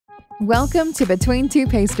Welcome to Between Two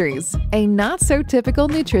Pastries, a not-so-typical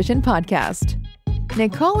nutrition podcast.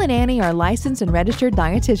 Nicole and Annie are licensed and registered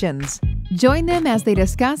dietitians. Join them as they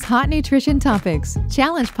discuss hot nutrition topics,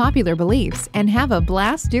 challenge popular beliefs, and have a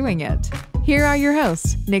blast doing it. Here are your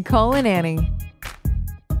hosts, Nicole and Annie.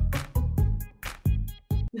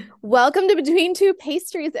 Welcome to Between Two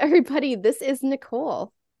Pastries, everybody. This is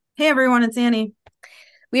Nicole. Hey, everyone. It's Annie.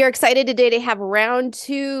 We are excited today to have round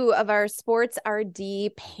two of our Sports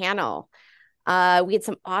RD panel. We had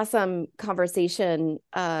some awesome conversation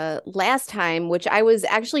last time, which I was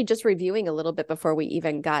actually just reviewing a little bit before we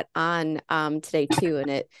even got on today too. And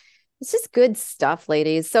it's just good stuff,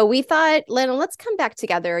 ladies. So we thought, let's come back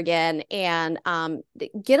together again and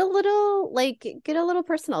get a little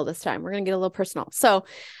personal this time. We're going to get a little personal. So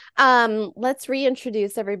let's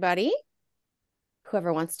reintroduce everybody.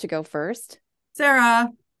 Whoever wants to go first. Sarah.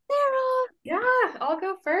 Yeah, I'll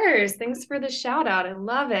go first. Thanks for the shout out. I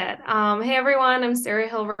love it. Hey everyone, I'm Sarah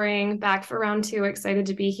Hilvering, back for round two. Excited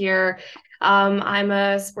to be here. I'm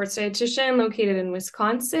a sports dietitian located in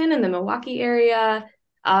Wisconsin in the Milwaukee area.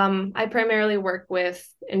 I primarily work with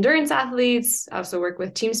endurance athletes. I also work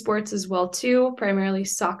with team sports as well too, primarily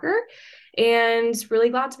soccer, and really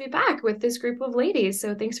glad to be back with this group of ladies.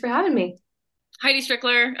 So thanks for having me. Heidi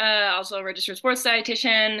Strickler, also a registered sports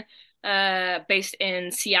dietitian. Based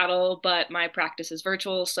in Seattle, but my practice is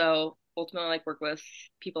virtual, so ultimately work with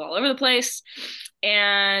people all over the place.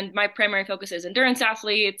 And my primary focus is endurance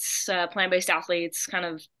athletes, plant-based athletes, kind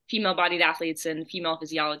of female-bodied athletes, and female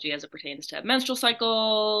physiology as it pertains to menstrual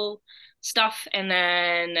cycle stuff, and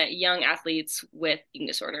then young athletes with eating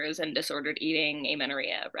disorders and disordered eating,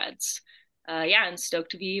 amenorrhea, RDs. And stoked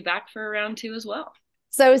to be back for round two as well.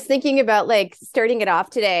 So I was thinking about starting it off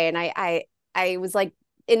today, and I was like,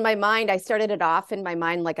 in my mind, I started it off in my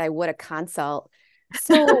mind like I would a consult.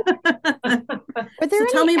 So, were there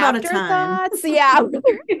tell me about afterthoughts? Yeah, were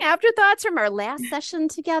there any afterthoughts from our last session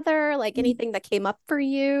together? Like anything that came up for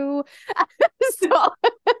you?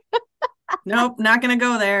 Nope, not gonna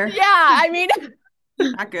go there. Yeah, I mean,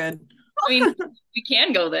 not good. I mean, we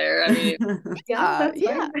can go there. I mean, yeah.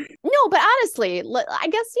 No, but honestly, I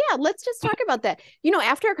guess, let's just talk about that.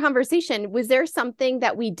 After our conversation, was there something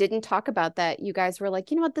that we didn't talk about that you guys were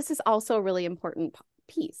like, you know what, this is also a really important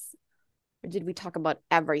piece? Or did we talk about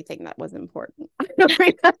everything that was important? I don't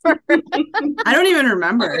remember. I don't even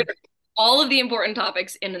remember. All of the important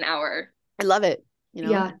topics in an hour. I love it.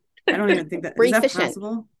 Yeah. I don't even think that is that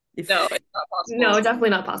possible? No, it's not possible. No,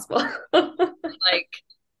 definitely not possible. Like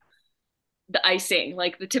the icing,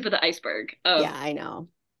 like the tip of the iceberg. Yeah, I know.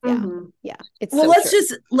 Yeah. Mm-hmm. Yeah. It's well, so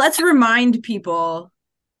let's remind people,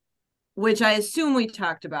 which I assume we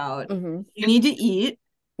talked about. Mm-hmm. You need to eat.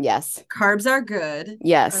 Yes. Carbs are good.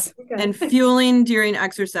 Yes. And fueling during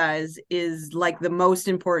exercise is like the most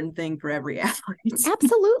important thing for every athlete.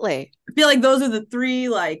 Absolutely. I feel like those are the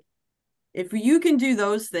three, if you can do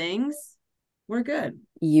those things, we're good.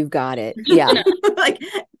 You've got it. Yeah. If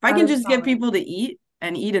I can just get people to eat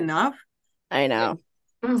and eat enough. I know.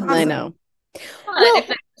 Awesome. I know. Well, if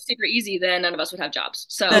that was super easy, then none of us would have jobs.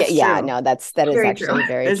 So that is very actually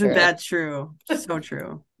very true. Isn't that true? So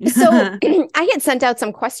true. So I had sent out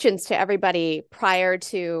some questions to everybody prior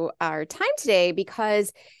to our time today,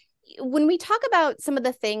 because when we talk about some of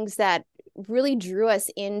the things that really drew us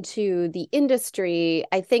into the industry,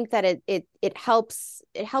 I think that it helps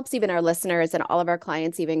even our listeners and all of our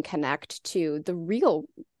clients even connect to the real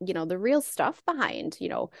stuff behind,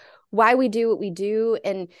 why we do what we do.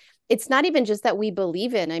 And it's not even just that we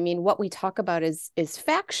believe in. I mean, what we talk about is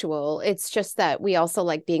factual. It's just that we also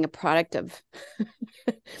like being a product of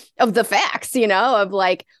of the facts, of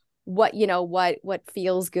like what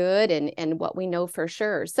feels good and what we know for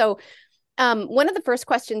sure. So one of the first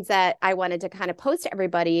questions that I wanted to kind of pose to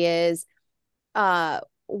everybody is,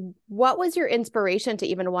 what was your inspiration to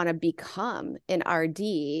even want to become an RD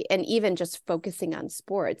and even just focusing on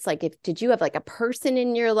sports? Did you have like a person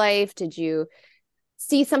in your life? Did you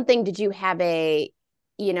see something? Did you have a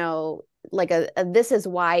this is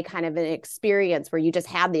why kind of an experience where you just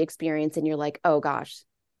had the experience and you're like, oh gosh,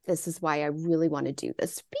 this is why I really want to do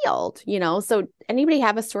this field, So anybody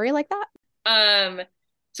have a story like that?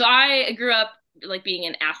 So I grew up being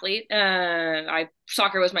an athlete.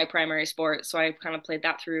 Soccer was my primary sport, so I kind of played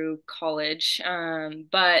that through college.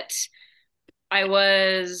 But I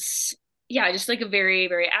was, just a very,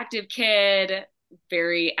 very active kid,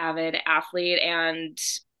 very avid athlete, and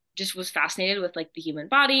just was fascinated with the human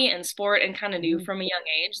body and sport, and kind of knew from a young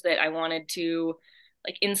age that I wanted to,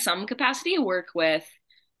 in some capacity, work with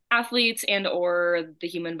athletes and or the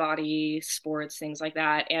human body, sports, things like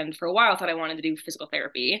that. And for a while I thought I wanted to do physical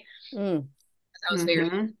therapy. I was very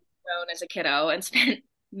own as a kiddo and spent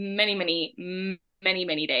many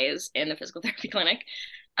days in the physical therapy clinic.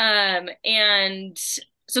 And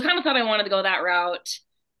so kind of thought I wanted to go that route,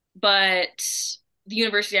 but the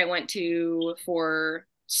university I went to for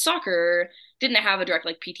soccer didn't have a direct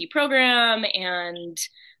like PT program, and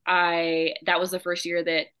that was the first year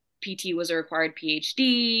that PT was a required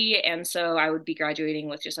PhD, and so I would be graduating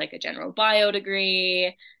with just like a general bio degree.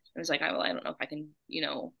 I was like, well, I don't know if I can,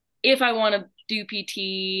 if I want to do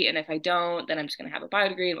PT, and if I don't, then I'm just going to have a bio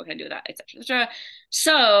degree, and what can I do with that, et cetera, et cetera.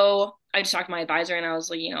 So I just talked to my advisor, and I was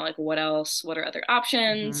like, like, what else? What are other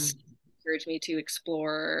options? Encouraged me to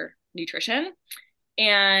explore nutrition.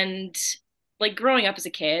 And like growing up as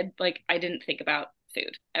a kid, like I didn't think about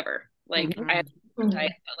food ever. Like I had a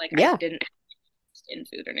diet, but like I didn't in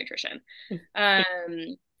food or nutrition. But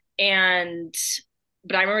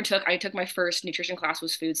I remember I took my first nutrition class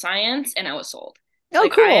was food science, and I was sold. Oh,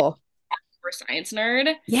 like, cool. I'm a science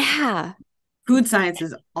nerd. Yeah. Food science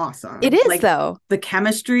is awesome. It is, like, though. The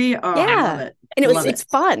chemistry. Oh, yeah. I love it. And it's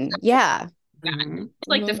fun. Yeah. It's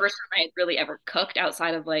like the first time I had really ever cooked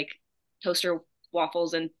outside of like toaster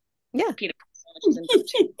waffles and peanut butter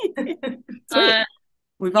sandwiches and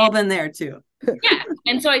we've all been there too. Yeah.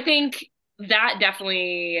 And so I think that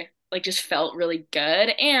definitely like just felt really good.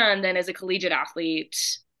 And then as a collegiate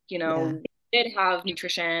athlete, we did have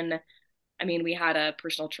nutrition. I mean, we had a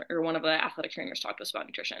or one of the athletic trainers talked to us about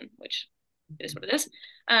nutrition, which is what it is.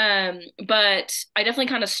 But I definitely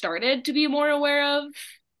kind of started to be more aware of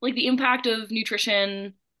like the impact of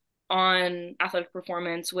nutrition on athletic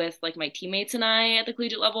performance with like my teammates and I at the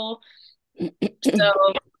collegiate level. So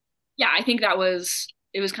yeah, I think it was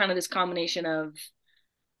kind of this combination of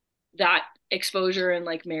that exposure and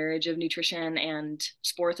like marriage of nutrition and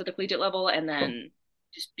sports at the collegiate level, and then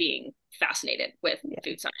just being fascinated with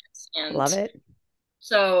food science. And love it.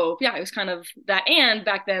 So yeah, it was kind of that. And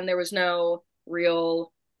back then there was no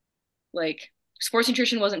real like sports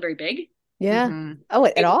nutrition wasn't very big. Yeah. Oh,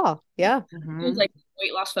 at all. Yeah. It was like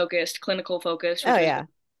weight loss focused, clinical focused. Which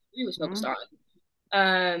he was focused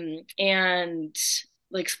on. And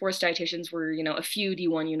like sports dietitians were, a few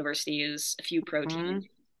D1 universities, a few pro teams,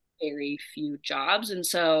 very few jobs. And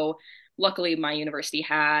so luckily my university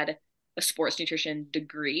had a sports nutrition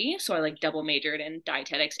degree. So I like double majored in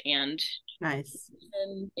dietetics and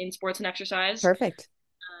in sports and exercise. Perfect.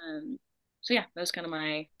 So yeah, that was kind of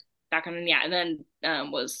my background. And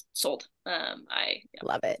then was sold. I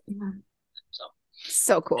love it.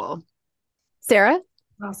 So cool. Sarah?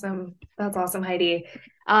 Awesome. That's awesome, Heidi.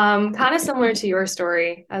 Kind of similar to your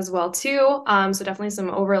story as well too. So definitely some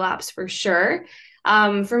overlaps for sure.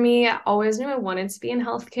 For me, I always knew I wanted to be in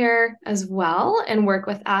healthcare as well and work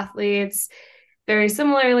with athletes. Very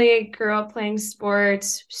similarly, grew up playing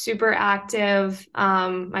sports, super active.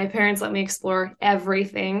 My parents let me explore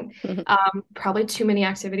everything. Probably too many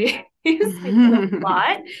activities,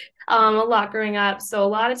 a lot growing up. So a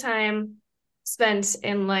lot of time spent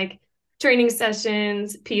in like training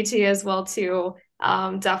sessions, PT as well too.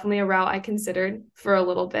 Definitely a route I considered for a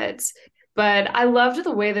little bit, but I loved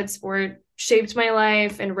the way that sport shaped my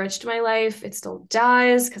life, enriched my life. It still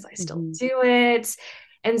does because I still do it.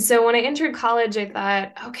 And so when I entered college, I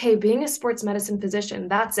thought, okay, being a sports medicine physician,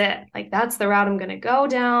 that's it. Like that's the route I'm going to go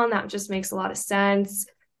down. That just makes a lot of sense.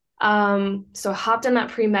 So I hopped on that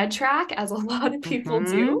pre-med track, as a lot of people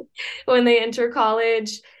do when they enter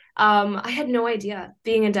college. I had no idea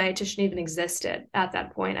being a dietitian even existed at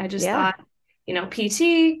that point. I just thought,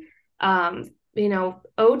 PT,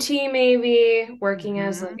 OT maybe, working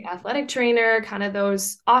as like athletic trainer, kind of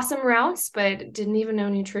those awesome routes, but didn't even know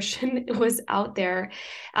nutrition was out there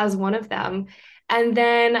as one of them. And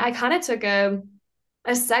then I kind of took a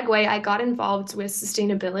segue. I got involved with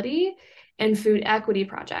sustainability and food equity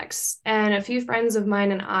projects. And a few friends of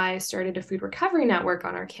mine and I started a food recovery network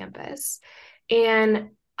on our campus.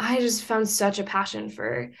 And I just found such a passion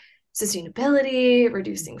for sustainability,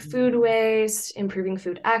 reducing food waste, improving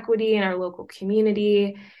food equity in our local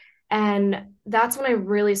community. And that's when I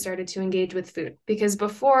really started to engage with food, because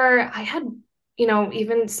before I had,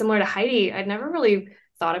 even similar to Heidi, I'd never really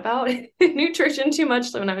thought about nutrition too much.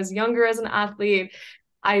 So when I was younger as an athlete,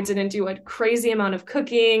 I didn't do a crazy amount of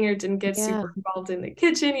cooking or didn't get super involved in the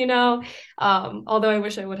kitchen, although I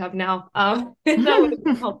wish I would have now. That would have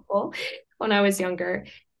been helpful when I was younger.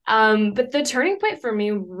 But the turning point for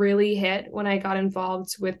me really hit when I got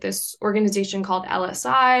involved with this organization called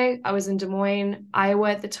LSI. I was in Des Moines,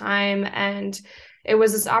 Iowa at the time, and it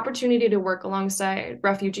was this opportunity to work alongside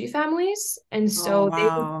refugee families. And so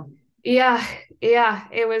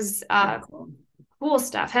it was cool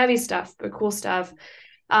stuff, heavy stuff, but cool stuff.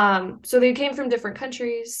 So they came from different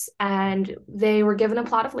countries and they were given a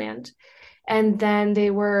plot of land. And then they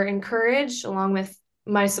were encouraged, along with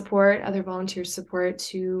my support, other volunteer support,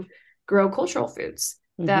 to grow cultural foods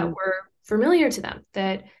that were familiar to them,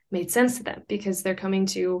 that made sense to them, because they're coming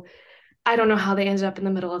to, I don't know how they ended up in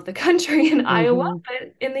the middle of the country in Iowa,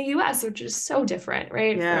 but in the US, which is so different,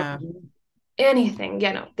 right? Yeah. From anything,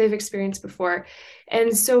 they've experienced before.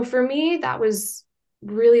 And so for me, that was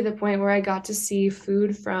really the point where I got to see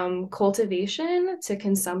food from cultivation to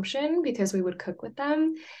consumption, because we would cook with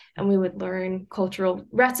them and we would learn cultural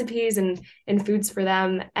recipes and foods for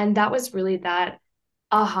them. And that was really that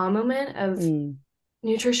aha moment of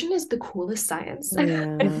nutrition is the coolest science.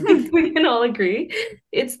 Yeah. I think we can all agree.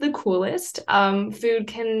 It's the coolest. Food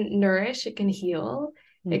can nourish, it can heal,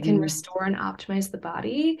 it can restore and optimize the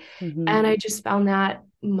body. And I just found that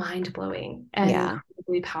mind-blowing and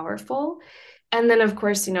incredibly powerful. And then, of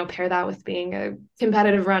course, pair that with being a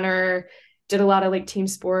competitive runner, did a lot of like team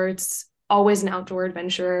sports, always an outdoor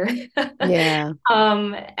adventure.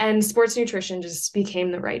 And sports nutrition just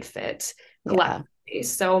became the right fit collectively.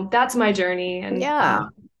 So that's my journey. And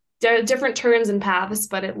there are different turns and paths,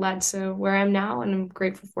 but it led to where I'm now, and I'm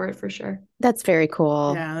grateful for it for sure. That's very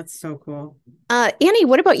cool. Yeah, that's so cool. Annie,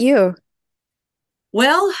 what about you?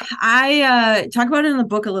 Well, I talk about it in the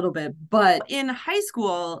book a little bit, but in high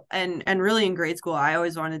school and really in grade school, I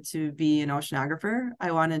always wanted to be an oceanographer.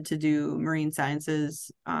 I wanted to do marine sciences,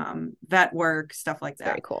 vet work, stuff like that.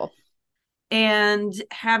 Very cool. And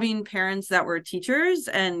having parents that were teachers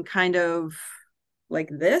and kind of like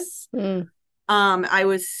this, I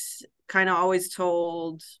was kind of always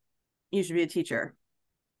told, you should be a teacher.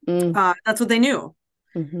 That's what they knew.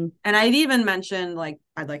 And I'd even mentioned, like,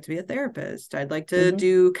 I'd like to be a therapist. I'd like to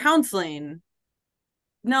do counseling.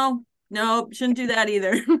 No, shouldn't do that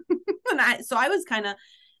either. So I was kind of,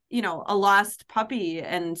 a lost puppy.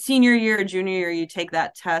 And senior year, junior year, you take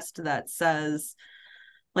that test that says,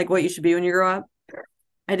 like, what you should be when you grow up.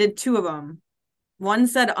 I did 2 of them. One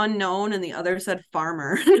said unknown and the other said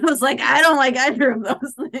farmer. And I was like, I don't like either of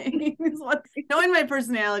those things. Knowing my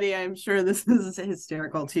personality, I'm sure this is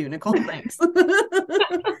hysterical too, Nicole. Thanks.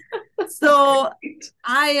 So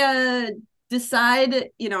I decide,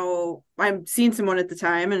 I'm seeing someone at the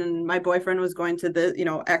time, and my boyfriend was going to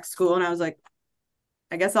the, X school. And I was like,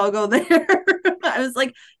 I guess I'll go there. I was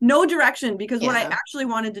like, no direction, because what I actually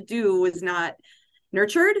wanted to do was not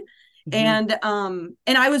nurtured. And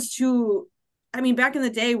I was too, back in the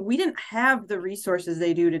day, we didn't have the resources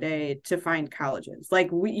they do today to find colleges. Like,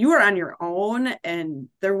 you were on your own, and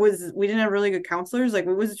we didn't have really good counselors. Like,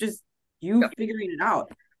 it was just you figuring it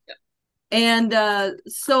out. And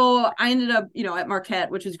so I ended up, at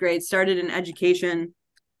Marquette, which was great, started in education.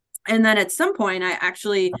 And then at some point, I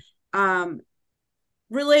actually,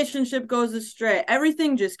 relationship goes astray.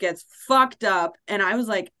 Everything just gets fucked up. And I was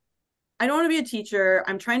like, I don't want to be a teacher.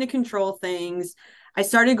 I'm trying to control things. I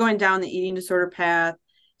started going down the eating disorder path.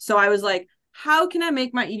 So I was like, how can I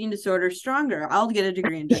make my eating disorder stronger? I'll get a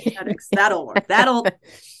degree in dietetics. That'll work. That'll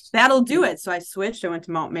do it. So I switched. I went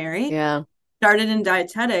to Mount Mary. Started in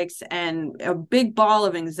dietetics, and a big ball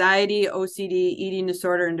of anxiety, OCD, eating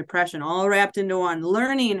disorder, and depression, all wrapped into one.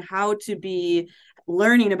 Learning how to be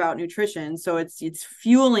learning about nutrition. So it's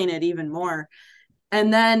fueling it even more.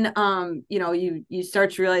 And then, you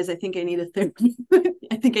start to realize, I think I need a therapy.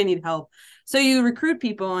 I think I need help. So you recruit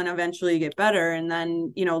people, and eventually you get better. And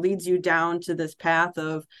then, leads you down to this path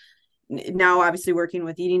of now obviously working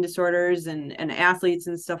with eating disorders and athletes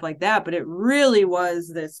and stuff like that. But it really was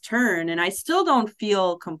this turn. And I still don't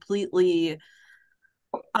feel completely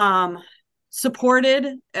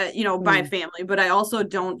supported, by family, but I also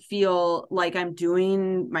don't feel like I'm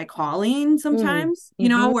doing my calling sometimes,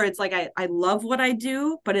 where it's like, I love what I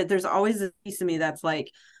do, but there's always a piece of me that's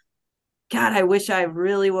like, God, I wish I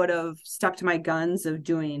really would have stuck to my guns of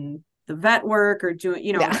doing the vet work or doing,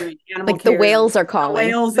 doing animal like care. The whales are calling.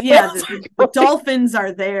 The whales, the dolphins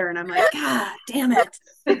are there. And I'm like, God damn it.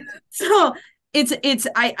 So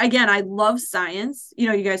I love science.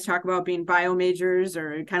 You guys talk about being bio majors,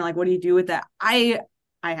 or kind of like, what do you do with that? I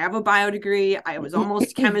have a bio degree. I was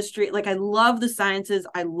almost chemistry. Like, I love the sciences.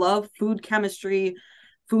 I love food chemistry.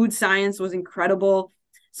 Food science was incredible.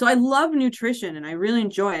 So I love nutrition, and I really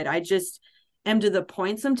enjoy it. I just am to the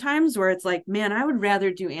point sometimes where it's like, man, I would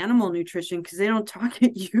rather do animal nutrition, because they don't talk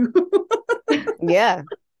at you. Yeah.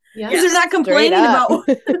 Because they're not complaining about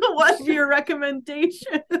what's your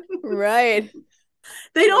recommendation. Right.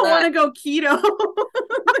 They don't want to go keto.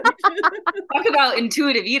 Talk about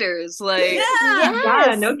intuitive eaters. Like,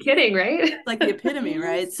 yeah, no kidding, right? Like the epitome,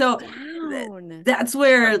 right? So that's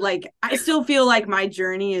where like I still feel like my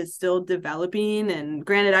journey is still developing, and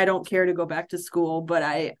granted I don't care to go back to school, but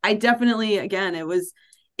I definitely, again,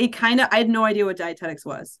 I had no idea what dietetics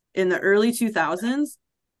was in the early 2000s.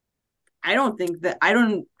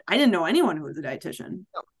 I didn't know anyone who was a dietitian.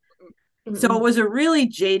 Mm-hmm. So it was a really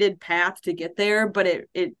jaded path to get there, but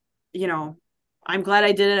it I'm glad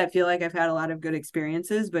I did it. I feel like I've had a lot of good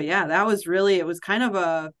experiences, but yeah, it was kind of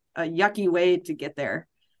a yucky way to get there.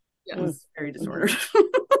 Yeah. It was very disordered.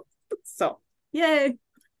 Mm-hmm. So yay.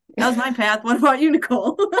 That was my path. What about you,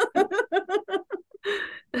 Nicole?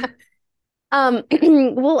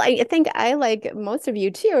 Well, I think I, like most of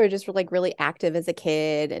you too, are just like really active as a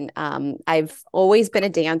kid. And I've always been a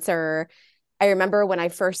dancer. I remember when I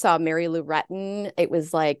first saw Mary Lou Retton, it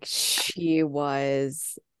was like, she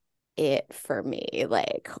was it for me.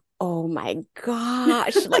 Like, oh my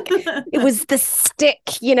gosh, like it was the stick,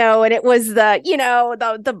 and it was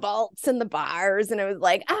the vaults and the bars. And it was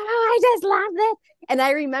like, oh, I just love it. And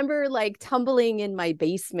I remember like tumbling in my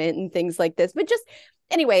basement and things like this, but just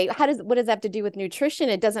anyway, what does that have to do with nutrition?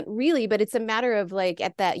 It doesn't really, but it's a matter of like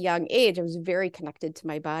at that young age, I was very connected to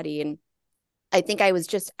my body. And I think I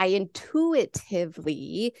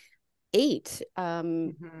intuitively ate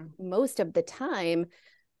most of the time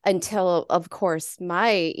until, of course,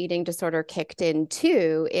 my eating disorder kicked in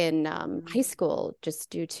too in high school, just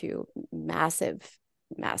due to massive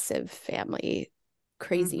family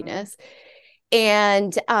craziness.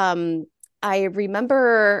 And I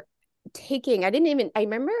remember when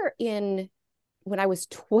I was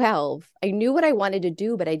 12, I knew what I wanted to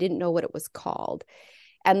do, but I didn't know what it was called.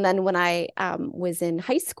 And then when I was in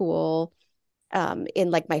high school, in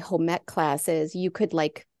like my home ec classes, you could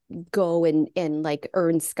like go and like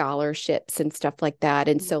earn scholarships and stuff like that.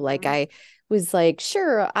 And so like I was like,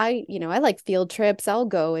 sure, I like field trips. I'll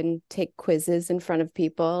go and take quizzes in front of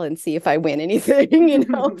people and see if I win anything,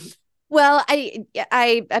 Well,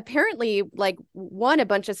 I apparently like won a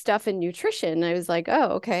bunch of stuff in nutrition. I was like,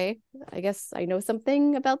 oh, okay, I guess I know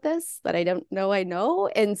something about this that I don't know I know.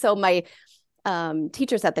 And so my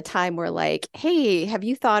teachers at the time were like, hey, have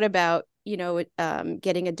you thought about,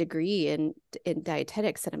 getting a degree in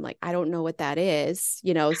dietetics? And I'm like, I don't know what that is,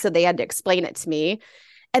 so they had to explain it to me.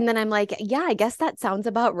 And then I'm like, yeah, I guess that sounds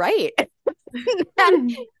about right.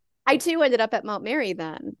 I too ended up at Mount Mary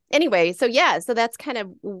then. Anyway, so that's kind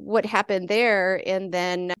of what happened there. And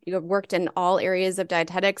then worked in all areas of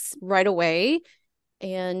dietetics right away,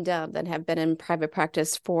 and then have been in private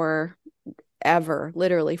practice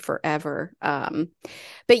literally forever.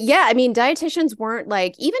 But yeah, I mean, dietitians weren't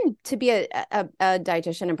like, even to be a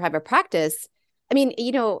dietitian in private practice. I mean,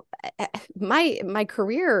 my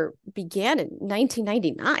career began in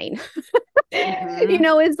 1999.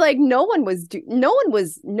 It's like no one was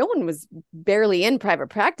barely in private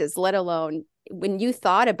practice, let alone when you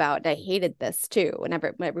thought about, I hated this too.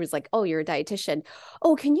 Whenever it was like, oh, you're a dietitian.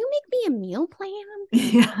 Oh, can you make me a meal plan?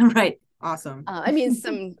 Yeah, right. Awesome. I mean,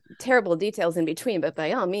 some terrible details in between, but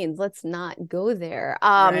by all means, let's not go there.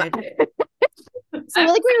 Right. So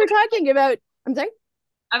like we were talking about, I'm sorry?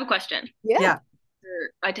 I have a question. Yeah.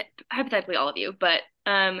 Hypothetically, all of you, but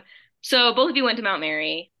so both of you went to Mount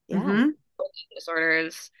Mary. Yeah.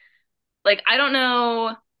 Disorders. Like, I don't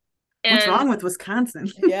know. What's wrong with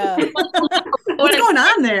Wisconsin? Yeah. What's going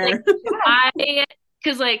on there?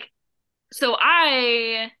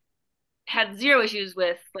 I had zero issues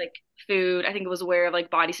with like food. I think I was aware of like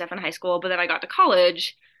body stuff in high school, but then I got to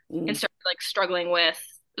college and started like struggling with,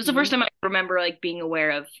 it was the first time I remember like being aware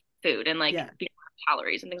of food and like being aware of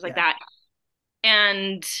calories and things like that.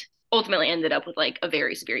 And ultimately ended up with like a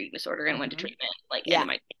very severe eating disorder and went to treatment like in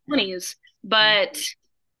my 20s. But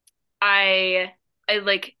I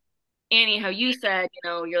like, Annie, how you said,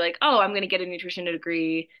 you're like, oh, I'm going to get a nutrition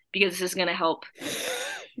degree because this is going to help.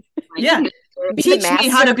 Teach me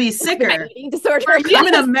how to be sicker. Eating disorder. I'm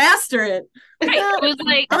going to master it. Right. It was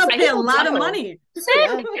like, I'm going to pay a lot of money.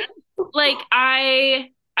 Like, I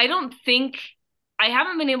don't think, I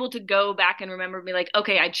haven't been able to go back and remember, be like,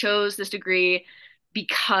 okay, I chose this degree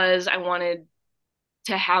because I wanted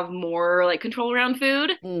to have more like control around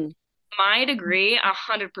food. My degree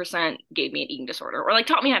 100% gave me an eating disorder, or like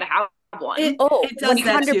taught me how to have one. It does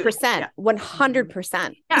 100%.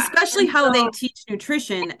 100%. Especially how they teach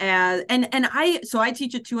nutrition as and I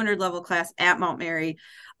teach a 200 level class at Mount Mary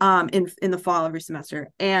in the fall every semester.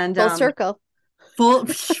 And full circle.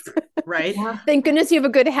 Right. Thank goodness you have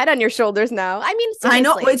a good head on your shoulders now. I mean, seriously, I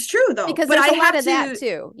know it's true though, because but there's I a lot have of that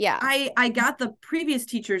too. Yeah. I got the previous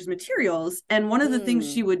teacher's materials, and one of the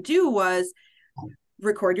things she would do was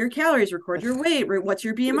record your calories, record your weight, what's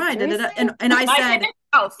your BMI, and I said,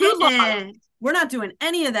 We're not doing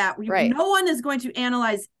any of that. Right. No one is going to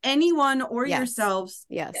analyze anyone or Yes. yourselves.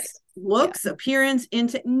 Yes. Looks, appearance,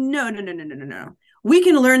 into no. We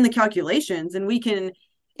can learn the calculations and we can.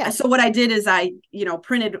 Yeah. So what I did is I,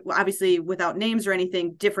 printed, obviously without names or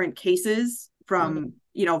anything, different cases from,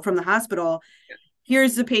 from the hospital.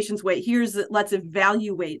 Here's the patient's weight. Let's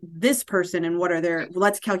evaluate this person and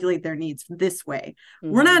let's calculate their needs this way.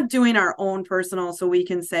 We're not doing our own personal, so we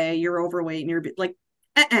can say you're overweight and you're like,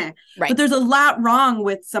 Right. But there's a lot wrong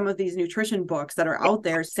with some of these nutrition books that are out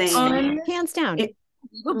there saying hands down. It's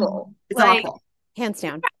like, awful. Hands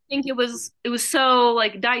down. I think it was so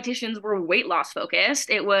like dietitians were weight loss focused.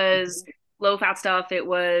 It was low fat stuff. It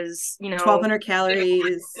was, 1,200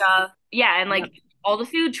 calories stuff. Yeah. And like all the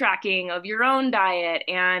food tracking of your own diet.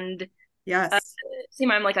 And yes.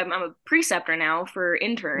 I'm a preceptor now for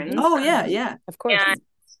interns. Oh yeah. Of course. And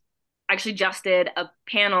actually just did a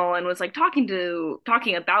panel and was like talking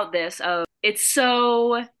about this of it's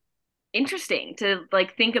so interesting to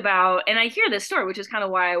like think about, and I hear this story, which is kind of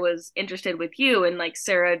why I was interested with you, and like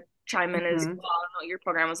Sarah chime in as well. I don't know what your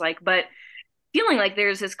program was like, but feeling like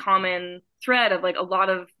there's this common thread of like a lot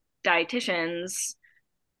of dietitians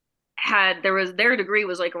their degree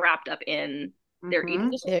was like wrapped up in their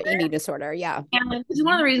eating disorder. Yeah. And this is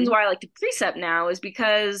one of the reasons why I like to precept now is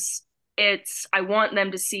because I want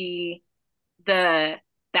them to see the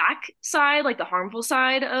back side, like the harmful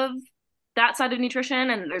side of that side of nutrition,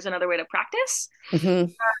 and there's another way to practice.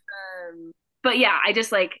 But yeah, I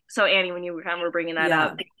just like, so Annie, when you were bringing that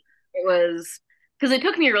up, it was because it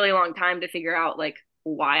took me a really long time to figure out like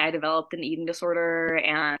why I developed an eating disorder,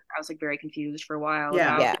 and I was like very confused for a while.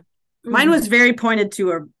 Mine was very pointed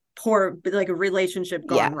to a poor, like a relationship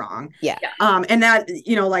gone wrong. And that,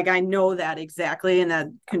 like I know that exactly, and that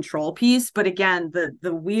control piece, but again,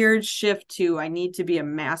 the weird shift to I need to be a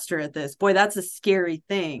master at this, boy, that's a scary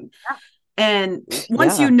thing. And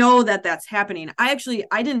once you know that that's happening, I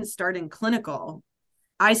didn't start in clinical.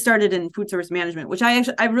 I started in food service management, which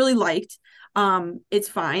I really liked. It's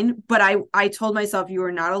fine, but I told myself you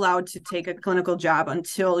are not allowed to take a clinical job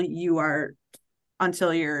until you're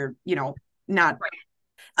not.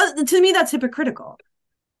 To me, that's hypocritical,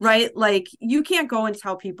 right? Like you can't go and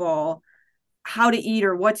tell people how to eat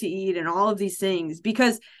or what to eat and all of these things,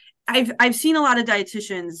 because I've seen a lot of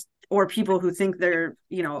dietitians or people who think they're,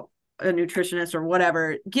 a nutritionist or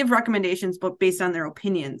whatever, give recommendations, but based on their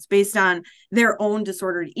opinions, based on their own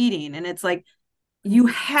disordered eating. And it's like, you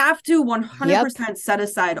have to 100% set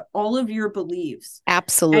aside all of your beliefs.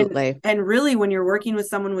 Absolutely. And really, when you're working with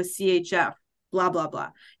someone with CHF, blah, blah, blah,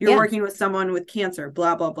 you're working with someone with cancer,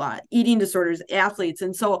 blah, blah, blah, eating disorders, athletes.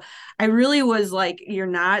 And so I really was like, you're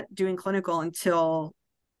not doing clinical until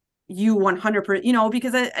you 100%,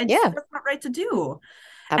 because that's not right to do.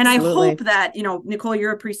 Absolutely. And I hope that, Nicole,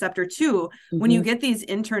 you're a preceptor too. When you get these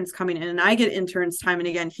interns coming in, and I get interns time and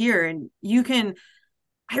again here, and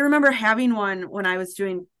I remember having one when I was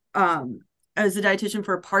doing, I was a dietitian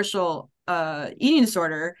for a partial eating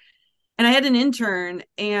disorder, and I had an intern,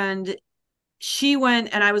 and she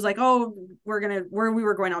went, and I was like, oh, we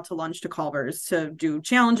were going out to lunch to Culver's to do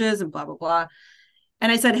challenges and blah, blah, blah.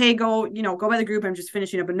 And I said, hey, go by the group. I'm just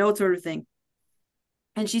finishing up a note sort of thing.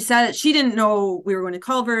 And she said she didn't know we were going to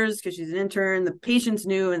Culver's because she's an intern. The patients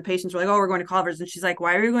knew, and the patients were like, oh, we're going to Culver's. And she's like,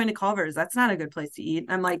 why are you going to Culver's? That's not a good place to eat.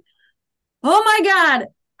 And I'm like, oh my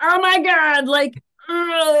God. Like,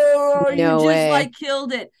 oh, you just like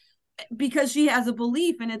killed it, because she has a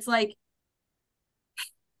belief. And it's like,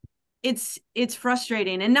 it's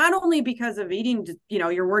frustrating. And not only because of eating,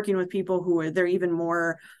 you're working with people who they're even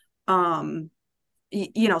more,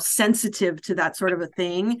 sensitive to that sort of a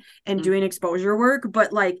thing and doing exposure work,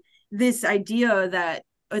 but like this idea that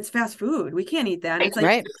it's fast food, we can't eat that. It's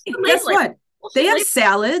like, guess what? They have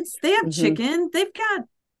salads, they have chicken, they've got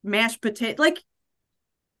mashed potato, like,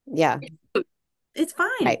 it's fine.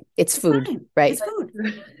 Right. It's food. Fine. Right. It's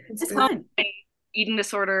food. It's fine. Eating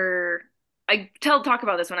disorder, I talk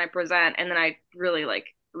about this when I present, and then I really like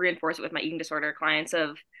reinforce it with my eating disorder clients,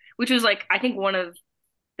 which was like, I think one of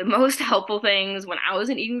the most helpful things when I was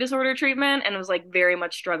in eating disorder treatment and was like very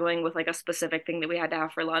much struggling with like a specific thing that we had to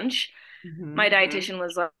have for lunch. My dietitian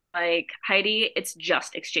was like, Heidi, it's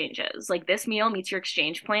just exchanges. Like this meal meets your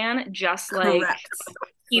exchange plan, just like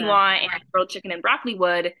quinoa and grilled chicken and broccoli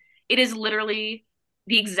would. It is literally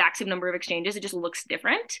the exact same number of exchanges. It just looks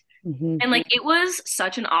different. And like, it was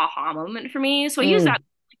such an aha moment for me. So I use that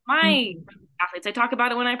with my athletes. I talk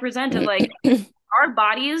about it when I present of like, our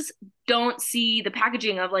bodies don't see the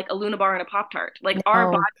packaging of like a Luna bar and a Pop-Tart. Like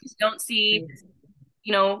our bodies don't see,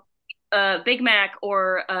 a Big Mac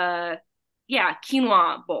or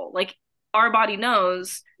quinoa bowl. Like our body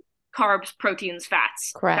knows carbs, proteins,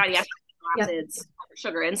 fats, Correct. fatty acids,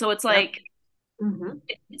 sugar. And so it's like,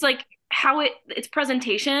 it's like how its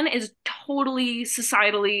presentation is totally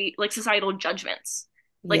societal judgments.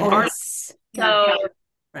 Like yes.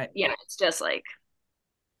 Right. Yeah, it's just like,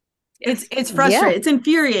 it's frustrating. It's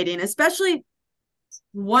infuriating, especially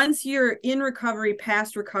once you're in recovery,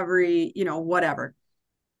 past recovery, you know, whatever.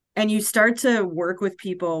 And you start to work with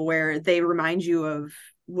people where they remind you of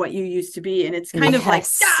what you used to be. And it's kind of like,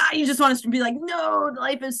 you just want us to be like, no,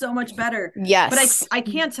 life is so much better. Yes. But I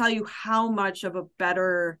can't tell you how much of a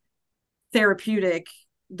better therapeutic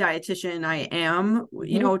dietitian I am,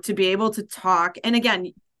 you know, to be able to talk. And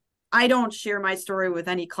again, I don't share my story with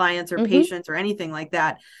any clients or patients or anything like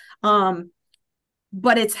that.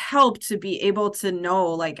 But it's helped to be able to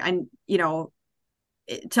know, like, you know,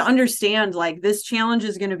 to understand, like, this challenge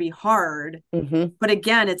is going to be hard. But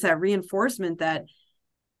again, it's that reinforcement that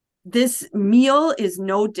this meal is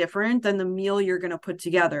no different than the meal you're going to put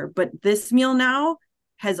together. But this meal now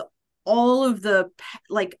has all of the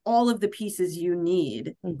pieces you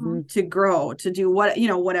need to grow, to do what, you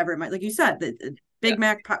know, whatever it might, like you said, the Big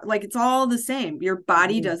Mac, like, it's all the same. Your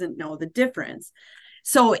body doesn't know the difference.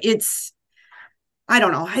 So I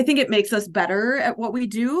don't know. I think it makes us better at what we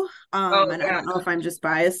do. And I don't know if I'm just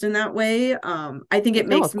biased in that way. I think it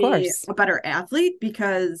makes me a better athlete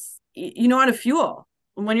because you know how to fuel.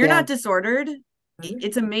 When you're not disordered,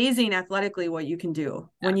 it's amazing athletically what you can do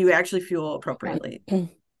when you actually fuel appropriately.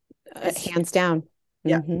 Hands down.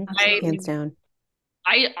 Hands down.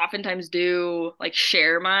 I oftentimes do like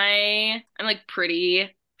share I'm like pretty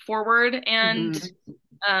forward and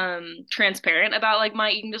transparent about like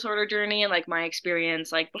my eating disorder journey and like my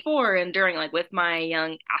experience like before and during, like with my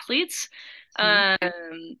young athletes.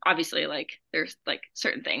 Obviously, like there's like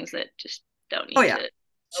certain things that just don't need to.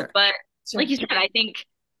 Sure. But like you said, I think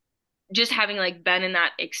just having like been in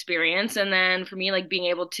that experience, and then for me, like being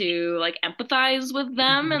able to like empathize with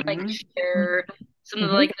them and like share some of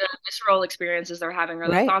the, like the visceral experiences they're having or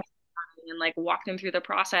the thoughts they're having, and like walk them through the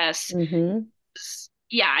process.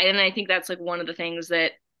 Yeah. And I think that's like one of the things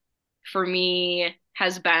that for me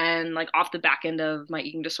has been like off the back end of my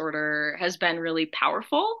eating disorder has been really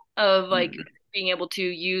powerful, of like being able to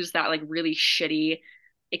use that like really shitty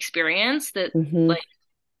experience that like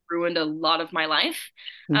ruined a lot of my life.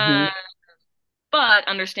 But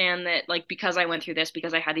understand that like, because I went through this,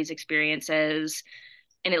 because I had these experiences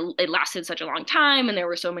and it lasted such a long time and there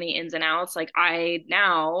were so many ins and outs, like I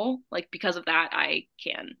now, like because of that, I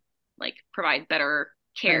can like provide better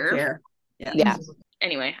care. Yeah.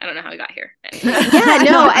 Anyway, I don't know how we got here.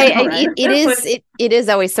 It is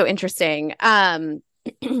always so interesting.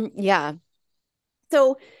 Yeah.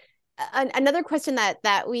 So another question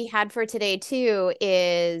that we had for today too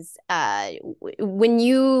is when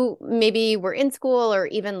you maybe were in school or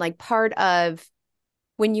even like part of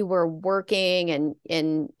when you were working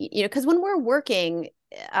and you know, because when we're working,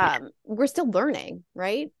 we're still learning,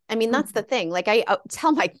 right? I mean, that's the thing. Like I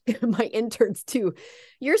tell my interns too,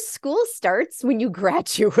 your school starts when you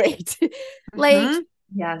graduate. Like,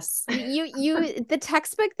 yes, the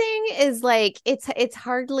textbook thing is like, it's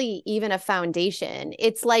hardly even a foundation.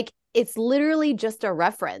 It's like, it's literally just a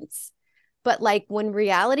reference. But like when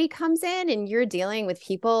reality comes in and you're dealing with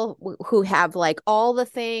people who have like all the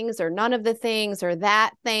things or none of the things or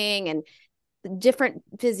that thing and different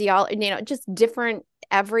physiology, you know, just different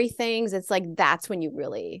everything's, it's like, that's when you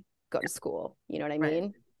really go to school. You know what I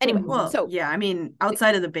mean? Anyway, I mean,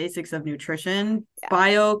 outside of the basics of nutrition,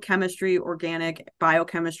 biochemistry, organic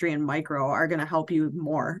biochemistry, and micro are going to help you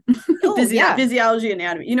more. Physiology,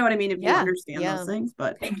 anatomy, you know what I mean? If you understand those things,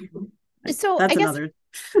 but so that's I guess, another.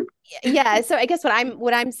 So I guess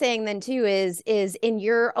what I'm saying then too is in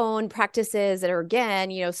your own practices or again,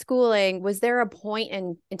 you know, schooling, was there a point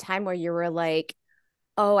in time where you were like,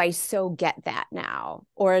 oh, I so get that now,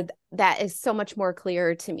 or that is so much more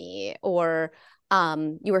clear to me, or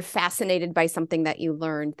you were fascinated by something that you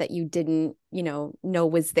learned that you didn't, you know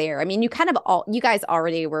was there? I mean, you guys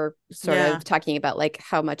already were sort of talking about like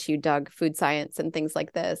how much you dug food science and things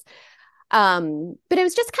like this. But I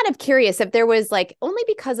was just kind of curious if there was like, only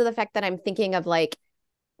because of the fact that I'm thinking of like,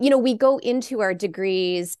 you know, we go into our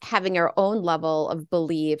degrees having our own level of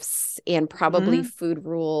beliefs and probably food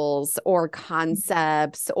rules or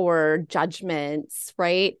concepts or judgments,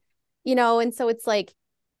 right? You know, and so it's like,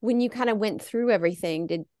 when you kind of went through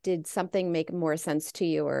everything, did something make more sense to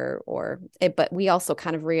you but we also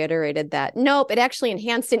kind of reiterated that, nope, it actually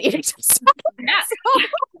enhanced an eating system. It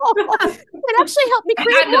actually helped me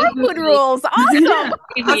create more food rules. Awesome.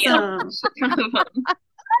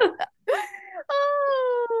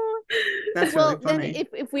 That's Well, really funny. then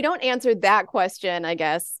if we don't answer that question, I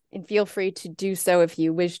guess, and feel free to do so if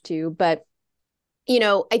you wish to, but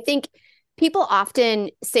I think people often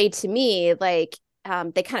say to me, like,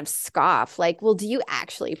 they kind of scoff, like, well, do you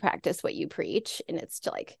actually practice what you preach? And it's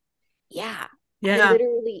to like, yeah, I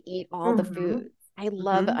literally eat all the foods. I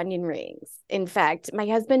love onion rings. In fact, my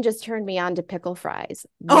husband just turned me on to pickle fries.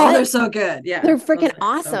 What? Oh, they're so good. Yeah. They're freaking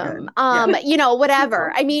awesome. So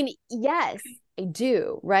Whatever. I mean, yes, I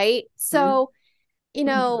do. Right. So, which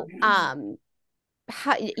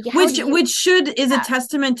is a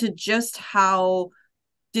testament to just how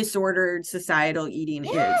disordered societal eating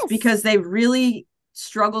is, because they really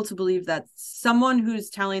struggle to believe that someone who's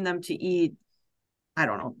telling them to eat, I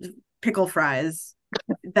don't know, pickle fries,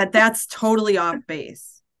 that's totally off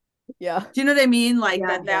base. Yeah. Do you know what I mean? Like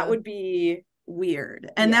that would be weird.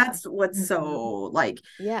 And that's what's so like,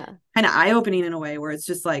 kind of eye-opening in a way, where it's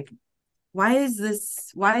just like, why is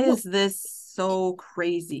this so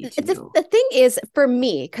crazy to you? The thing is, for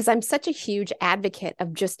me, because I'm such a huge advocate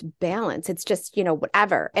of just balance, it's just,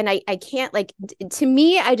 whatever. And I can't, like, to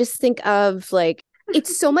me, I just think of like,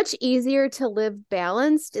 it's so much easier to live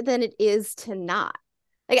balanced than it is to not.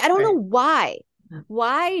 Like, I don't know why.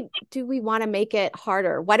 Why do we want to make it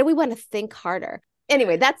harder? Why do we want to think harder?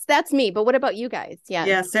 Anyway, that's me. But what about you guys?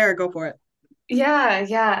 Yeah, Sarah, go for it. Yeah,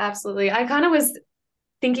 absolutely. I kind of was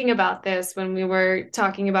thinking about this when we were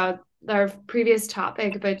talking about our previous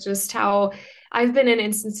topic, but just how I've been in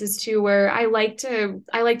instances too where I like to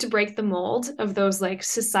break the mold of those like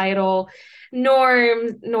societal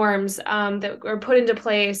norms that are put into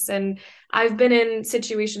place. And I've been in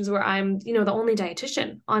situations where I'm, the only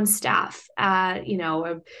dietitian on staff at,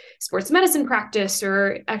 a sports medicine practice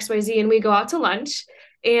or XYZ, and we go out to lunch.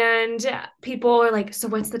 And people are like, so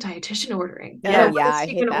what's the dietitian ordering? I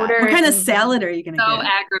hate that. What kind of salad are you going to So get?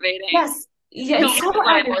 aggravating. Yes. Yeah. It's so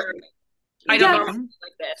aggravating. I don't know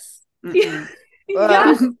like this. Yeah.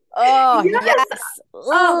 Yes. Oh, yes.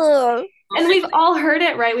 Oh. And we've all heard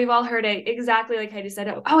it, right? We've all heard it exactly like Heidi said.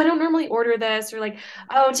 Oh, I don't normally order this, or like,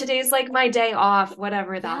 oh, today's like my day off,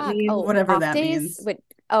 whatever that means. Oh, whatever that days? means. But,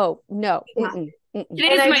 oh, no.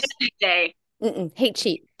 Today's my day. Hate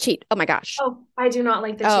cheat. Oh my gosh. Oh, I do not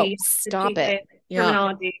like the cheat. Stop the it.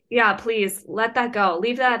 Terminology. Yeah, please let that go.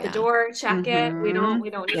 Leave that at the door. Check it. We don't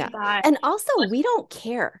need that. And also, we don't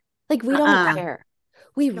care. Like, we don't care.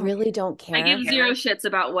 We really don't care. I give zero shits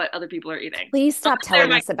about what other people are eating. Please stop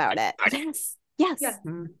telling us about it. Yes.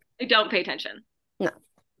 I don't pay attention. No.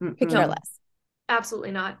 Could care less.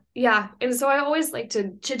 Absolutely not. Yeah. And so I always like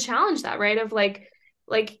to challenge that, right? Of like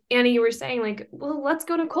Annie, you were saying, like, well, let's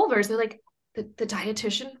go to Culver's. They're like, the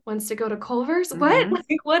dietitian wants to go to Culver's? What?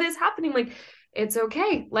 Like, what is happening? Like, it's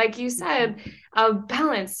okay. Like you said,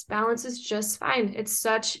 balance is just fine. It's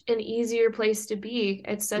such an easier place to be.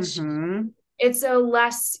 It's such, it's a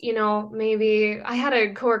less, maybe I had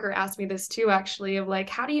a coworker ask me this too, actually, of like,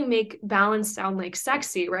 how do you make balance sound like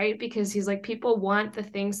sexy? Right. Because he's like, people want the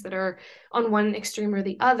things that are on one extreme or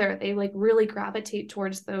the other. They like really gravitate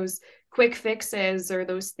towards those quick fixes or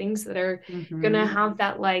those things that are going to have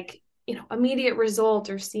that like, immediate result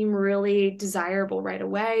or seem really desirable right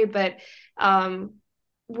away. But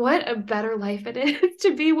what a better life it is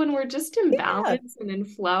to be when we're just in balance and in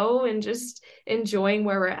flow and just enjoying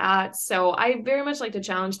where we're at. So I very much like to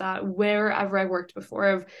challenge that wherever I worked before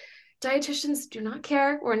of dietitians do not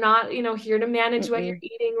care. We're not, here to manage what you're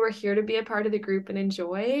eating. We're here to be a part of the group and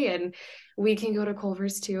enjoy. And we can go to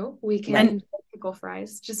Culver's too. We can enjoy pickle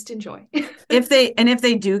fries, just enjoy. If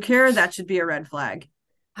they do care, that should be a red flag.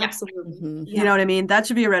 Absolutely. You know what I mean? That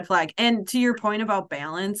should be a red flag. And to your point about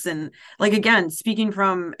balance, and like, again, speaking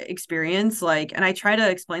from experience, like, and I try to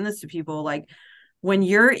explain this to people, like, when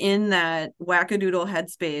you're in that wackadoodle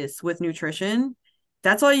headspace with nutrition,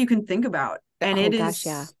 that's all you can think about. And it is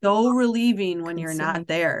so relieving when you're not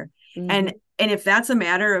there. And if that's a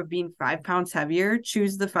matter of being 5 pounds heavier,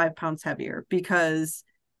 choose the 5 pounds heavier, because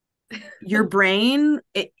your brain,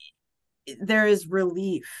 there is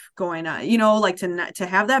relief going on, like to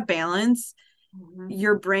have that balance.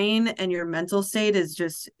 Your brain and your mental state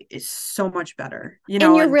is so much better, and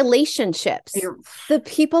your relationships, the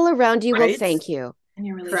people around you will thank you. And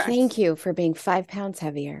your relationship. Thank you for being 5 pounds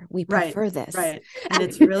heavier. We prefer this. Right. And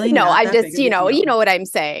it's really no, I'm just, you know what I'm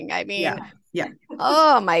saying. I mean, yeah.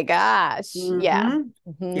 Oh my gosh. Yeah.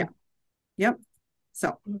 Yep.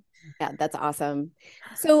 So yeah, that's awesome.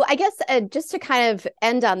 So I guess just to kind of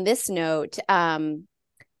end on this note,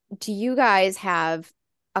 do you guys have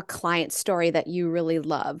a client story that you really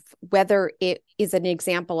love, whether it is an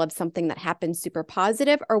example of something that happened super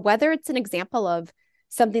positive or whether it's an example of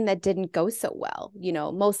something that didn't go so well,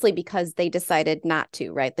 mostly because they decided not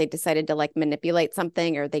to, right? They decided to like manipulate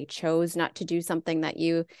something, or they chose not to do something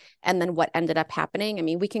and then what ended up happening. I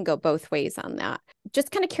mean, we can go both ways on that.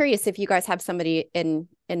 Just kind of curious if you guys have somebody in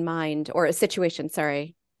mind, or a situation,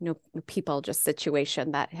 sorry, no people, just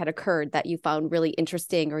situation that had occurred that you found really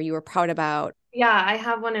interesting or you were proud about. Yeah, I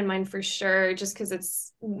have one in mind for sure, just because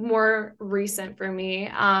it's more recent for me.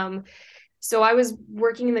 So I was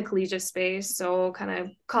working in the collegiate space, so kind of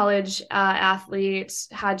college athlete,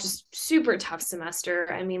 had just super tough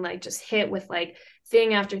semester. I mean, like just hit with like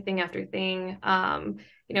thing after thing after thing.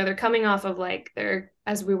 They're coming off of like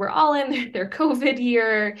as we were all in their COVID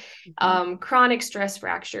year, chronic stress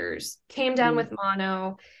fractures, came down with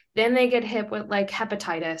mono. Then they get hit with like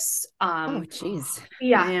hepatitis. Oh, geez.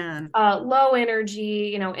 Yeah. Low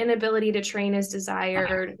energy, inability to train as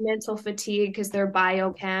desired, mental fatigue because they're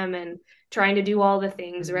biochem and trying to do all the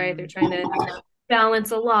things, right? They're trying to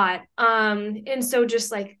balance a lot. And so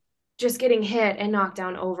just getting hit and knocked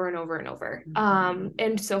down over and over and over.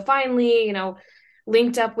 And so finally,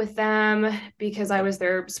 linked up with them because I was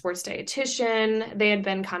their sports dietitian. They had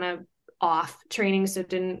been kind of off training, so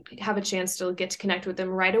didn't have a chance to get to connect with them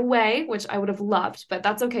right away, which I would have loved, but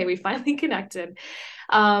that's okay. We finally connected,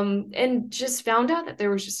 and just found out that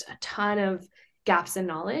there was just a ton of gaps in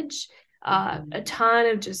knowledge, a ton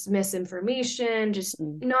of just misinformation, just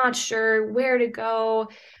not sure where to go,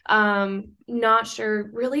 not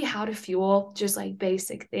sure really how to fuel just like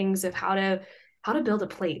basic things of how to build a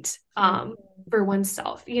plate for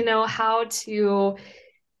oneself, how to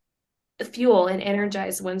fuel and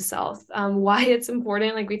energize oneself, why it's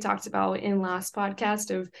important, like we talked about in last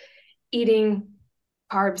podcast, of eating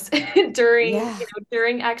carbs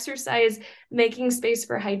during exercise, making space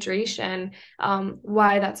for hydration,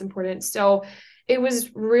 why that's important. So it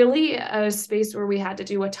was really a space where we had to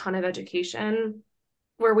do a ton of education,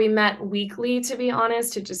 where we met weekly, to be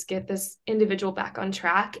honest, to just get this individual back on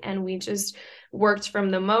track. And we just worked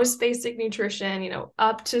from the most basic nutrition,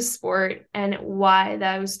 up to sport, and why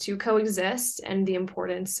those two coexist and the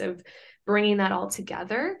importance of bringing that all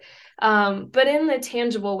together. But in the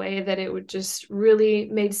tangible way that it would just really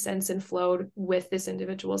made sense and flowed with this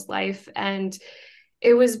individual's life. And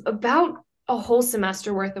it was about a whole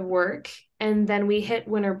semester worth of work. And then we hit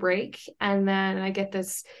winter break. And then I get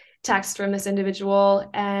this text from this individual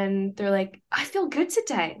and they're like, I feel good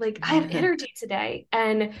today. Like I have energy today.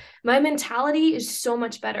 And my mentality is so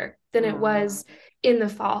much better than it was in the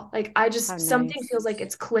fall. Like something feels like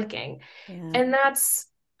it's clicking. Yeah. And that's,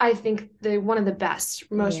 I think, one of the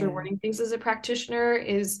best, most rewarding things as a practitioner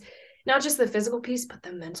is not just the physical piece, but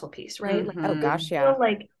the mental piece, right? Like, oh gosh, yeah. Feel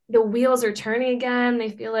like the wheels are turning again.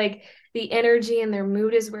 They feel like the energy and their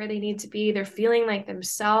mood is where they need to be. They're feeling like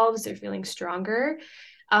themselves. They're feeling stronger.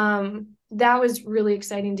 That was really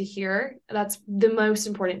exciting to hear. That's the most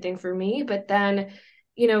important thing for me. But then,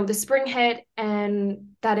 the spring hit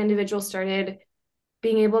and that individual started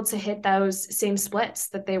being able to hit those same splits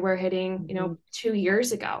that they were hitting, 2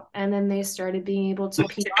 years ago. And then they started being able to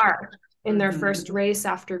PR in their first race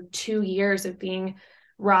after 2 years of being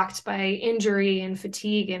rocked by injury and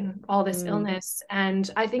fatigue and all this illness. And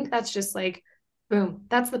I think that's just like, boom,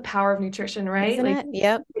 that's the power of nutrition, right? Isn't it?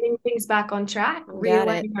 Yep. Getting things back on track,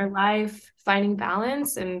 realigning our life, finding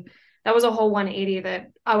balance. And that was a whole 180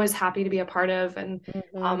 that I was happy to be a part of. And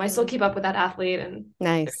I still keep up with that athlete, and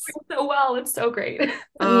nice. So well, it's so great.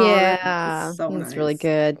 Yeah, so that's nice. Really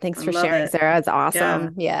good. Thanks for sharing, Sarah. It's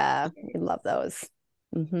awesome. Yeah, we love those.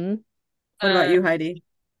 What about you, Heidi?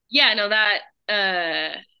 Yeah, no, that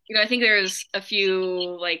I think there's a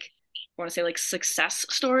few I want to say success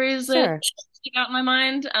stories that stick out in my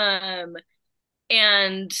mind.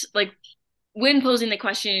 And when posing the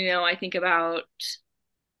question, I think about,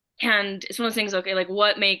 and it's one of the things, okay,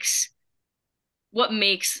 what makes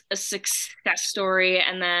a success story,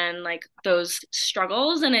 and then those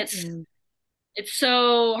struggles, and it's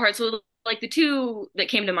so hard. So the two that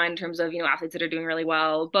came to mind in terms of, athletes that are doing really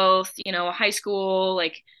well, both, high school,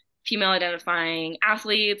 female identifying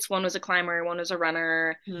athletes. One was a climber, one was a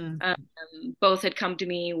runner. Both had come to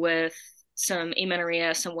me with some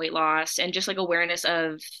amenorrhea, some weight loss, and just awareness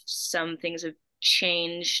of some things have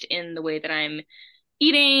changed in the way that I'm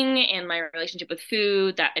eating and my relationship with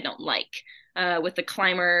food that I don't like. With the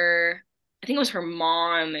climber, I think it was her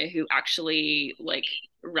mom who actually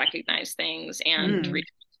recognized things and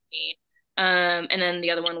reached out to me. And then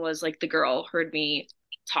the other one was the girl heard me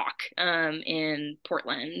talk in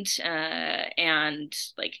Portland and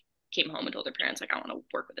came home and told her parents I want to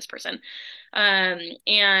work with this person.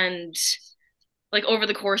 And over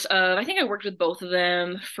the course of, I think I worked with both of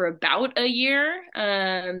them for about a year.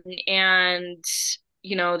 And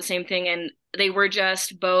the same thing. And they were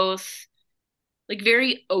just both like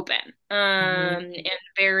very open, and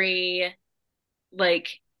very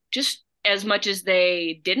like, just as much as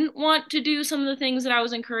they didn't want to do some of the things that I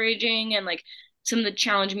was encouraging and like some of the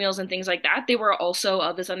challenge meals and things like that, they were also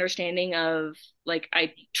of this understanding of like,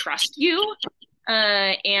 I trust you,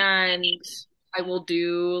 and I will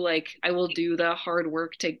do the hard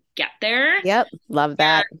work to get there. Yep. Love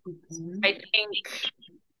that. And I think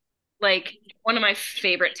like one of my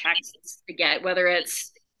favorite texts to get, whether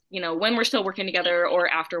it's, when we're still working together or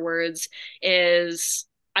afterwards, is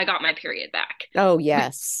I got my period back. Oh,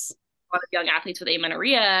 yes. A lot of young athletes with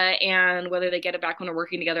amenorrhea, and whether they get it back when we're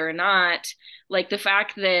working together or not, like the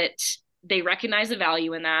fact that they recognize the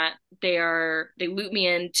value in that, they loop me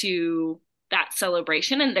into that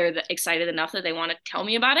celebration, and they're excited enough that they want to tell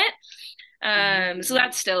me about it. So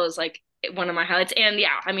that still is like one of my highlights. And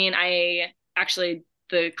yeah, I mean,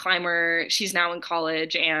 the climber, she's now in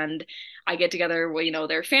college, and I get together,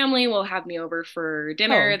 their family will have me over for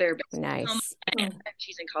dinner. They're nice. And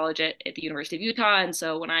she's in college at the University of Utah. And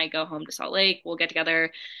so when I go home to Salt Lake, we'll get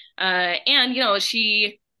together. And,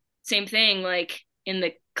 she, same thing, like in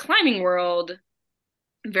the climbing world,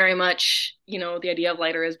 very much, the idea of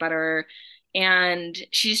lighter is better. And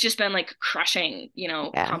she's just been like crushing,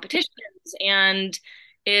 competitions, and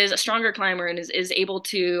is a stronger climber, and is able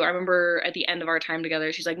to, I remember at the end of our time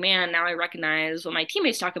together, she's like, man, now I recognize what my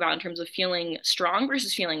teammates talk about in terms of feeling strong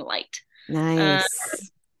versus feeling light. Nice.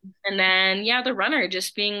 And then, yeah, the runner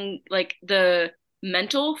just being like the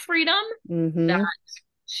mental freedom that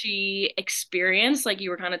she experienced, like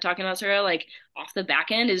you were kind of talking about, Sarah, like off the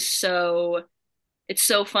back end it's so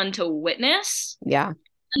fun to witness. Yeah.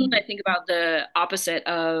 And I think about the opposite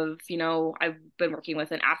of, I've been working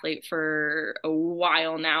with an athlete for a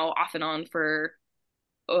while now, off and on for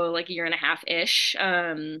like a year and a half-ish,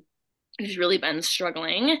 who's really been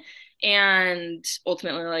struggling, and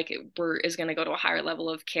ultimately like is going to go to a higher level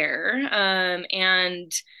of care.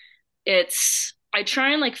 And I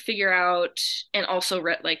try and like figure out, and also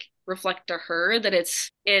reflect to her that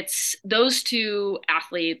it's those two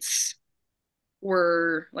athletes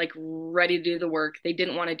were like ready to do the work. They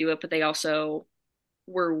didn't want to do it, but they also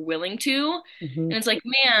were willing to. And it's like,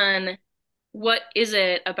 man, what is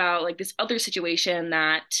it about like this other situation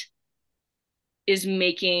that is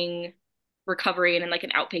making recovery in like an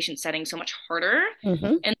outpatient setting so much harder,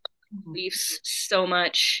 and beliefs so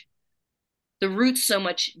much, the roots so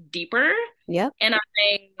much deeper. Yep. And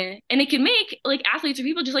it can make like athletes or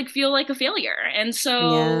people just like feel like a failure. And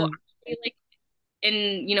so like,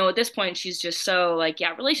 and at this point she's just so like,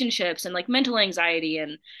 yeah, relationships and like mental anxiety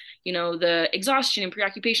and the exhaustion and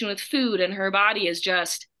preoccupation with food, and her body is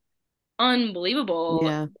just unbelievable.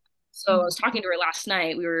 Yeah. So I was talking to her last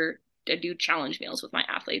night. I do challenge meals with my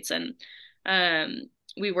athletes, and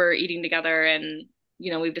we were eating together, and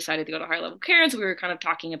we've decided to go to higher level care, and so we were kind of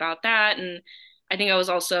talking about that. And I think I was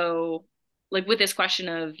also like, with this question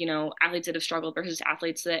of athletes that have struggled versus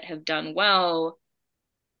athletes that have done well,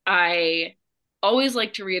 I always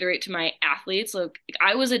like to reiterate to my athletes, look,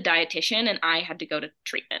 I was a dietitian and I had to go to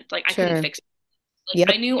treatment. Like I couldn't fix it.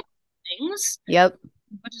 Like I knew all things. Yep.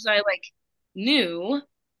 As much as I like knew,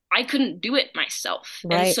 I couldn't do it myself.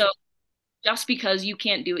 Right. And so just because you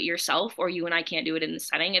can't do it yourself, or you and I can't do it in the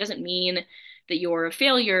setting, it doesn't mean that you're a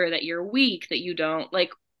failure, that you're weak, that you don't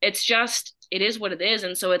like, it's just, it is what it is.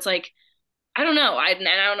 And so it's like, I don't know. I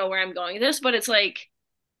don't know where I'm going with this, but it's like,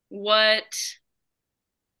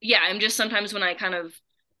 I'm just, sometimes when I kind of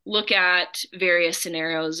look at various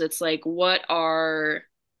scenarios, it's like, because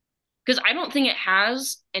I don't think it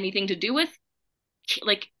has anything to do with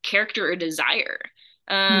like character or desire.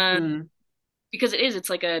 Because it's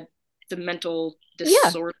like it's a mental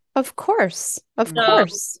disorder. Yeah, of course.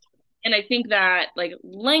 And I think that like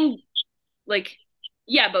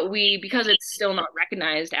but because it's still not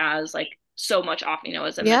recognized as like so much often,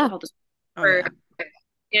 as a mental health disorder,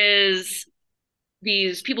 is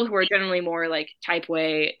these people who are generally more like type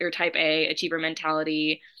A achiever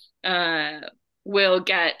mentality will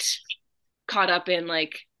get caught up in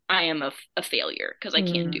like, I am a failure because I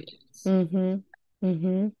can't do this.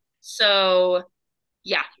 So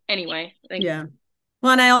yeah, anyway.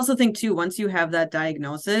 Well, and I also think too, once you have that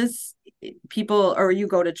diagnosis, people, or you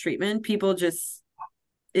go to treatment, people just,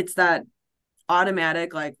 it's that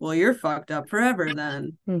automatic like, well, you're fucked up forever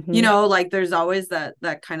then. Like there's always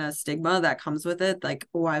that kind of stigma that comes with it, like,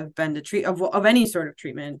 oh, I've been to of any sort of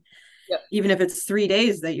treatment. Even if it's 3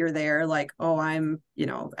 days that you're there, like, oh, I'm,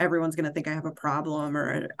 everyone's gonna think I have a problem,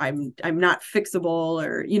 or I'm not fixable,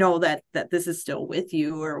 or that this is still with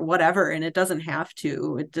you or whatever. And it doesn't have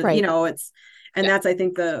to. It just, And that's, I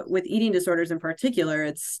think, with eating disorders in particular,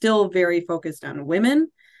 it's still very focused on women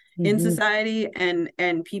in society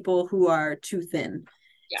and people who are too thin.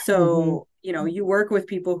 So, you work with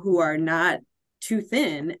people who are not too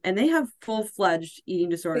thin and they have full-fledged eating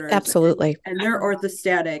disorders. Absolutely. And they're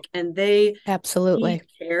orthostatic and they absolutely need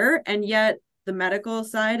care. And yet the medical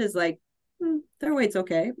side is like, their weight's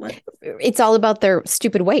okay. What? It's all about their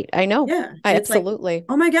stupid weight. I know. Yeah. Absolutely. Like,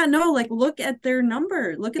 oh my God, no, like look at their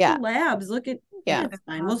number. Look at the labs. Look at, it's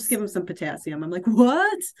fine. We'll just give them some potassium. I'm like,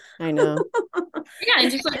 what? I know.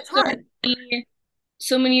 And just like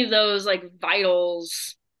so many of those like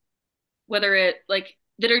vitals, whether it like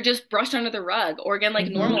that are just brushed under the rug or again, like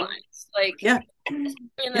normalized, like in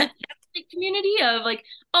the community of like,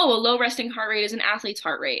 oh, a low resting heart rate is an athlete's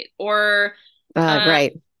heart rate, or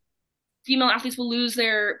right. Female athletes will lose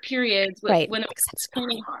their periods when it's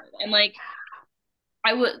training hard. And like,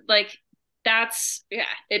 I would like, that's,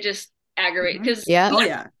 it just aggravates because I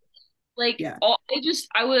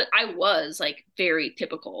was like very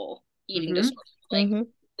typical eating disorder, like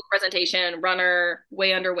presentation, runner,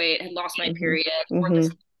 way underweight, had lost my period, all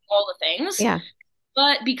the things. Yeah.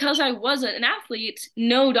 But because I wasn't an athlete,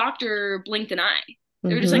 no doctor blinked an eye.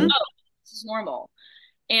 They were just like, oh, this is normal.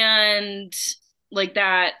 And like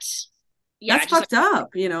that, that's fucked up,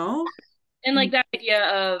 And like that idea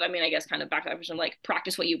of, I mean, I guess kind of back to that question, like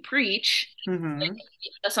practice what you preach, like,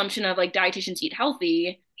 assumption of like dietitians eat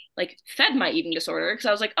healthy, like fed my eating disorder. Cause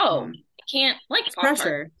I was like, oh, I can't like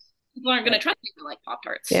Pop-Tarts. People aren't going to trust me to like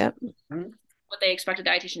Pop-Tarts. Yeah. What they expect a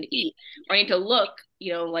dietitian to eat, or I need to look,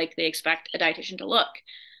 like they expect a dietitian to look.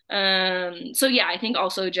 So yeah, I think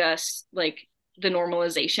also just like the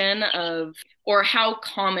normalization of, or how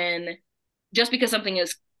common, just because something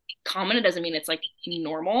is common, it doesn't mean it's like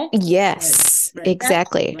normal. Yes,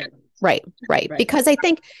 exactly. Right. Because I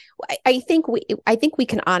think we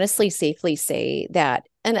can honestly safely say that,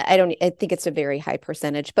 and I think it's a very high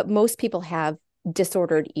percentage, but most people have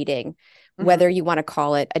disordered eating, whether you want to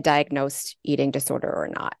call it a diagnosed eating disorder or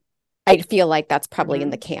not. I feel like that's probably in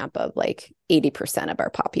the camp of like 80% of our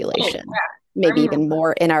population. Maybe even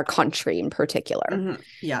more in our country in particular.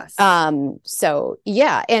 Yes. So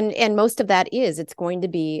yeah. And most of that is, it's going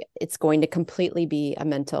to completely be a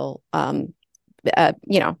mental,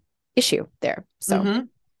 issue there. So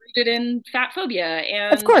rooted in fat phobia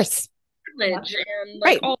and of course, privilege and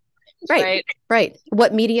like all things, right.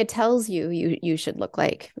 What media tells you should look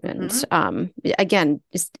like. And again,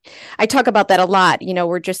 I talk about that a lot,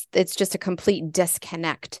 it's just a complete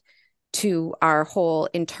disconnect to our whole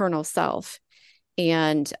internal self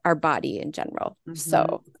and our body in general.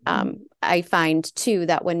 So I find too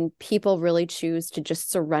that when people really choose to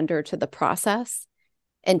just surrender to the process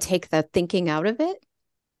and take the thinking out of it,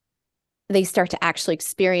 they start to actually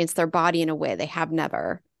experience their body in a way they have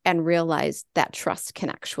never, and realize that trust can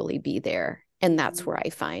actually be there. And that's where I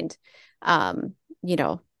find,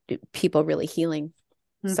 people really healing.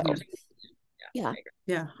 So yeah,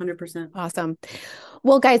 100%. Awesome.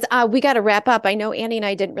 Well, guys, we got to wrap up. I know Annie and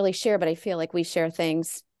I didn't really share, but I feel like we share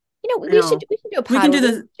things. We should do a pod. We can do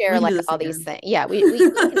this. Share like all again. These things. Yeah, we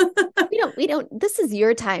don't. This is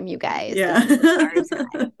your time, you guys. Yeah.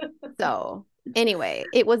 So anyway,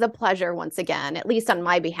 it was a pleasure once again. At least on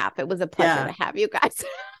my behalf, it was a pleasure to have you guys.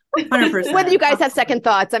 100%. Whether you guys have second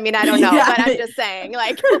thoughts, I mean, I don't know, but I'm just saying,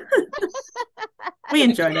 like, we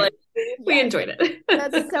enjoyed it. We enjoyed it.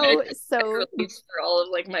 That's so for all of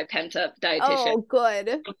like my pent up dietitian. Oh,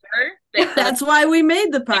 good. That's why we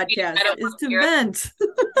made the podcast, is to vent.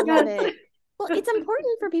 Got it. Well, it's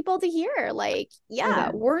important for people to hear, like,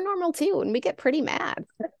 we're normal too, and we get pretty mad.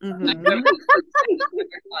 Podcast.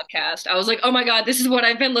 I was like, oh my God, this is what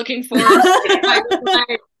I've been looking for.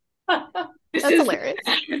 That's hilarious.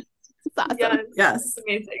 It's awesome. Yes.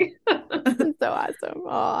 Amazing. So awesome.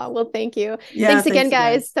 Oh, well, thank you. Thanks again,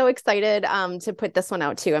 guys. So excited to put this one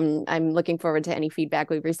out too. I'm looking forward to any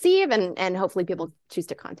feedback we receive, and hopefully people choose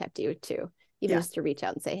to contact you too, even just to reach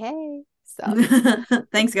out and say, hey. So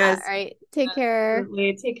thanks, guys. All right. Take care.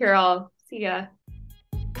 Take care all. See ya.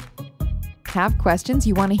 Have questions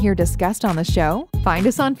you want to hear discussed on the show? Find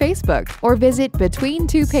us on Facebook or visit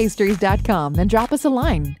between2pastries.com and drop us a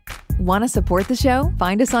line. Want to support the show?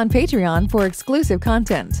 Find us on Patreon for exclusive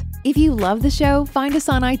content. If you love the show, find us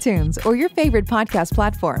on iTunes or your favorite podcast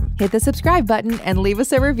platform. Hit the subscribe button and leave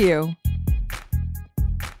us a review.